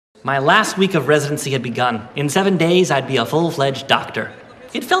My last week of residency had begun. In 7 days, I'd be a full-fledged doctor.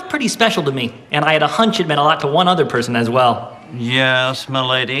 It felt pretty special to me, and I had a hunch it meant a lot to one other person as well. Yes,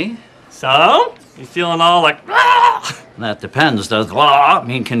 m'lady. So? You feeling all like, ah! That depends. Does "blah"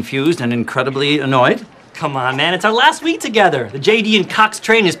 mean confused and incredibly annoyed? Come on, man, it's our last week together. The JD and Cox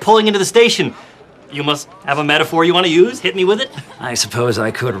train is pulling into the station. You must have a metaphor you want to use. Hit me with it. I suppose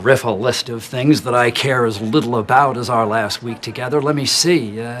I could riff a list of things that I care as little about as our last week together. Let me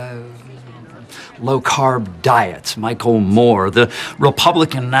see. Low-carb diets, Michael Moore, the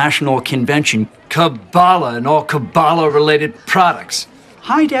Republican National Convention, Kabbalah and all Kabbalah-related products.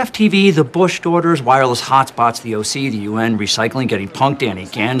 High-def TV, the Bush daughters, wireless hotspots, the OC, the UN, recycling, getting punked, Danny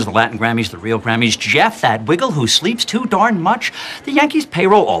Gans, the Latin Grammys, the real Grammys, Jeff, that wiggle who sleeps too darn much, the Yankees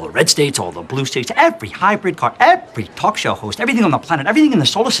payroll, all the red states, all the blue states, every hybrid car, every talk show host, everything on the planet, everything in the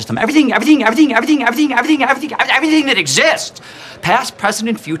solar system, everything that exists. Past, present,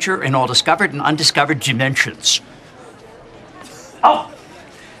 and future in all discovered and undiscovered dimensions. Oh,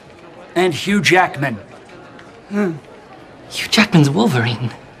 and Hugh Jackman. Hugh Jackman's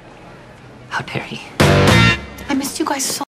Wolverine. How dare he? I missed you guys so